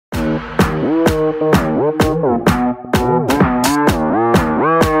So we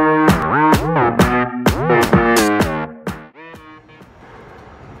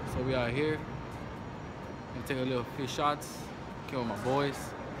out here. Gonna take a little few shots, kill my boys,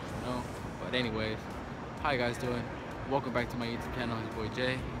 you know. But anyways, how you guys doing? Welcome back to my YouTube channel. It's your boy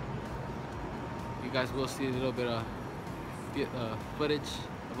Jay. You guys will see a little bit of footage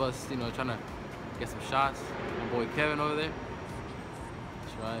of us, you know, trying to get some shots. My boy Kevin over there.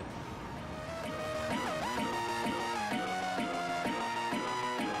 That's right.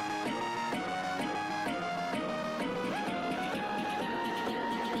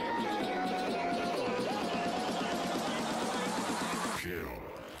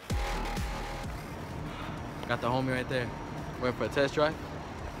 Got the homie right there. Waiting for a test drive.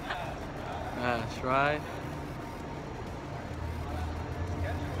 That's right.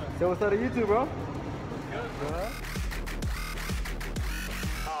 So what's up to YouTube, bro? Good.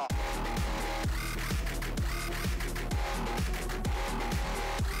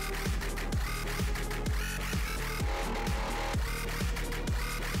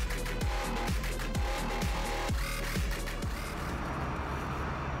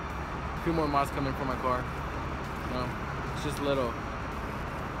 A few more mods coming for my car. You know, it's just a little.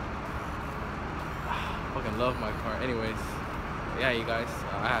 I fucking love my car. Anyways, yeah, you guys,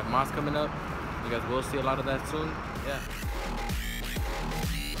 I have mods coming up. You guys will see a lot of that soon. Yeah.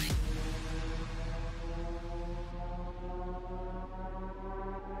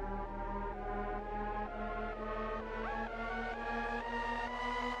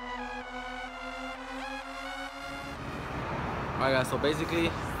 Alright guys, so basically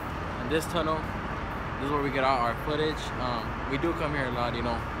in this tunnel, this is where we get all our footage. We do come here a lot, you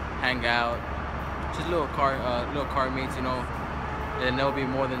know, hang out, just little car meets, you know, and there'll be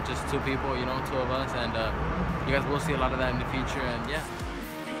more than just two people, you know, two of us, and you guys will see a lot of that in the future, and yeah.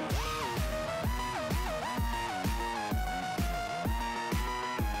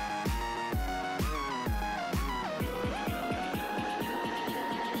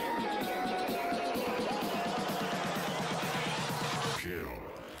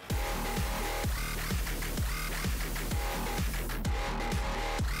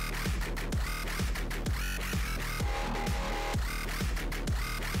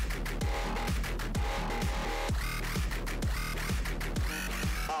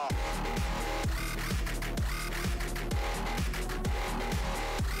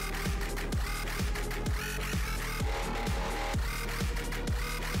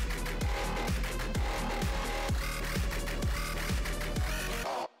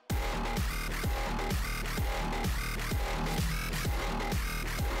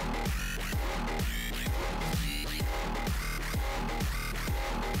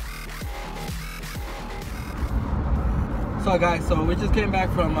 So guys, so we just came back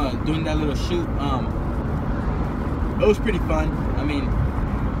from doing that little shoot. It was pretty fun. I mean,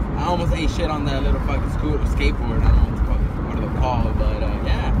 I almost ate shit on that little fucking skateboard. I don't know what it's called, but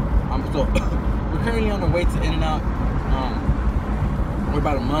yeah. So we're currently on the way to In-N-Out. We're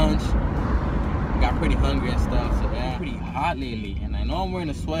about to munch. Got pretty hungry and stuff, so yeah. Pretty hot lately, and I know I'm wearing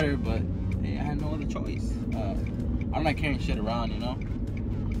a sweater, but yeah, I had no other choice. I don't like carrying shit around, you know.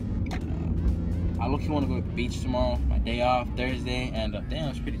 I look, want to go to the beach tomorrow, my day off, Thursday, and damn,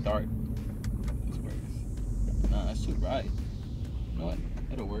 it's pretty dark. Nah, that's too bright. You know what?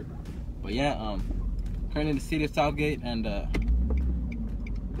 It'll work. But yeah, currently in the city of Southgate, and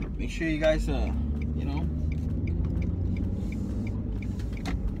make sure you guys, you know.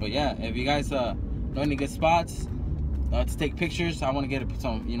 But yeah, if you guys know any good spots to take pictures, I want to get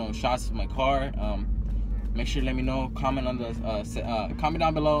some, you know, shots of my car. Make sure to let me know. Comment on the comment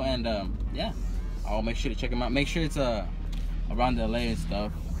down below, and yeah. I'll make sure to check them out. Make sure it's around the LA and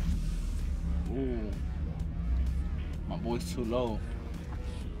stuff. Ooh, my boy's too low.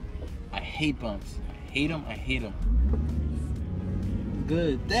 I hate bumps. I hate them. I hate them.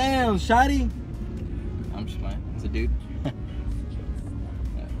 Good. Damn, shotty. I'm just playing. It's a dude. Yeah.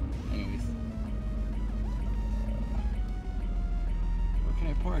 Anyways, where can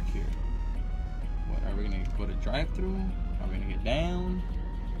I park here? What, are we gonna go to drive-through? Are we gonna get down?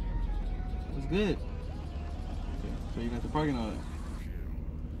 It's good. Okay, so you got the parking lot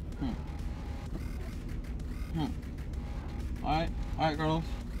there. Alright, Carlos.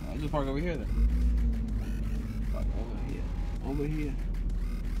 I'll just park over here then. Park over here. Over here.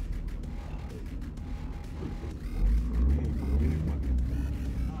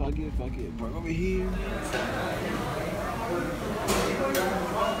 Fuck it. Park over here.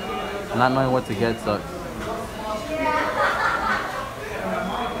 Not knowing what to get sucks.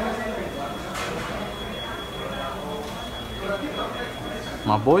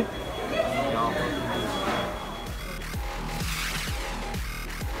 My boy? No.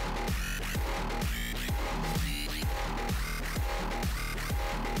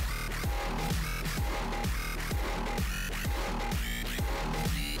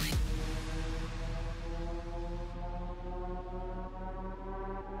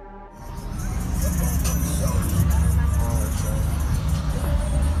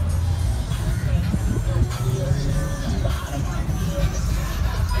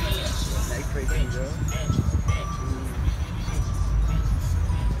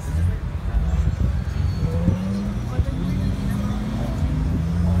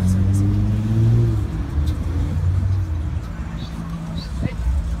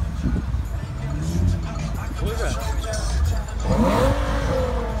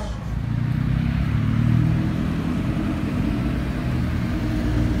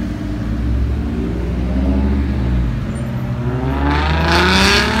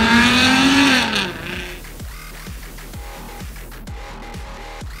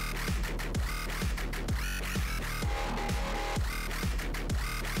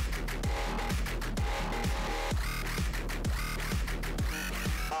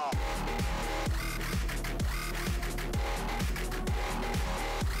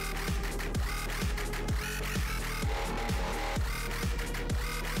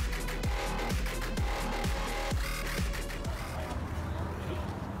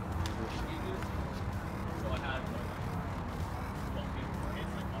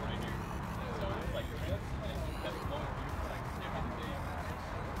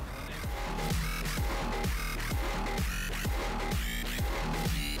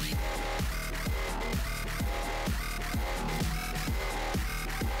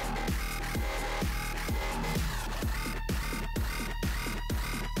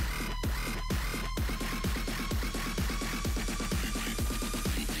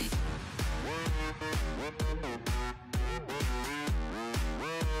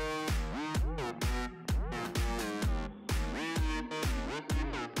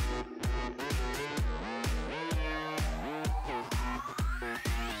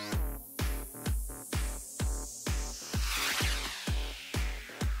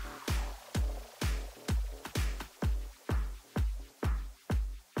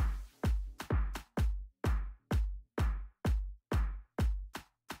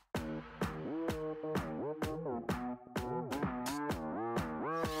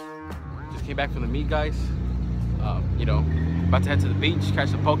 Just came back from the meet, guys. You know, about to head to the beach, catch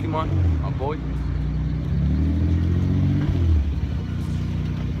some Pokemon on boy.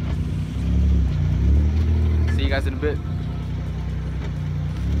 See you guys in a bit.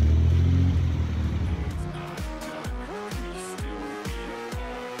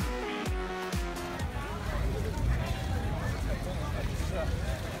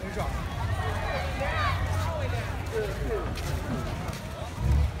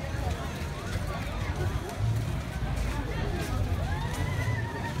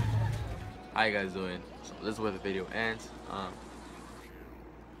 How you guys doing? So this is where the video ends.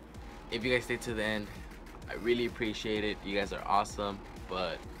 If you guys stay to the end, I really appreciate it. You guys are awesome,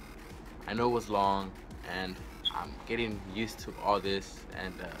 but I know it was long and I'm getting used to all this,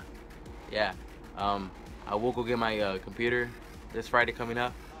 and yeah, I will go get my computer this Friday coming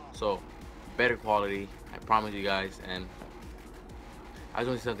up, so better quality, I promise you guys. And I just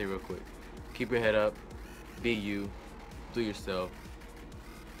want to say something real quick. Keep your head up, be you, do yourself.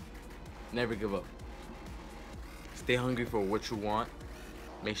 Never give up. Stay hungry for what you want.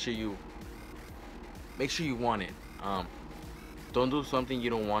 Make sure you want it. Don't do something you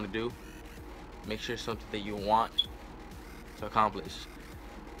don't want to do. Make sure it's something that you want to accomplish.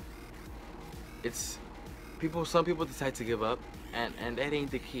 Some people decide to give up, and that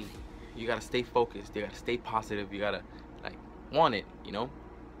ain't the key. You gotta stay focused. You gotta stay positive. You gotta want it. You know.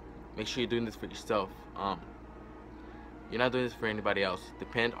 Make sure you're doing this for yourself. You're not doing this for anybody else.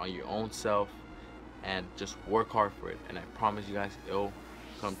 Depend on your own self and just work hard for it. And I promise you guys, it'll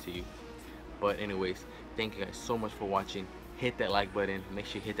come to you. But anyways, thank you guys so much for watching. Hit that like button. Make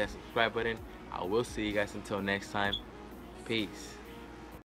sure you hit that subscribe button. I will see you guys until next time. Peace.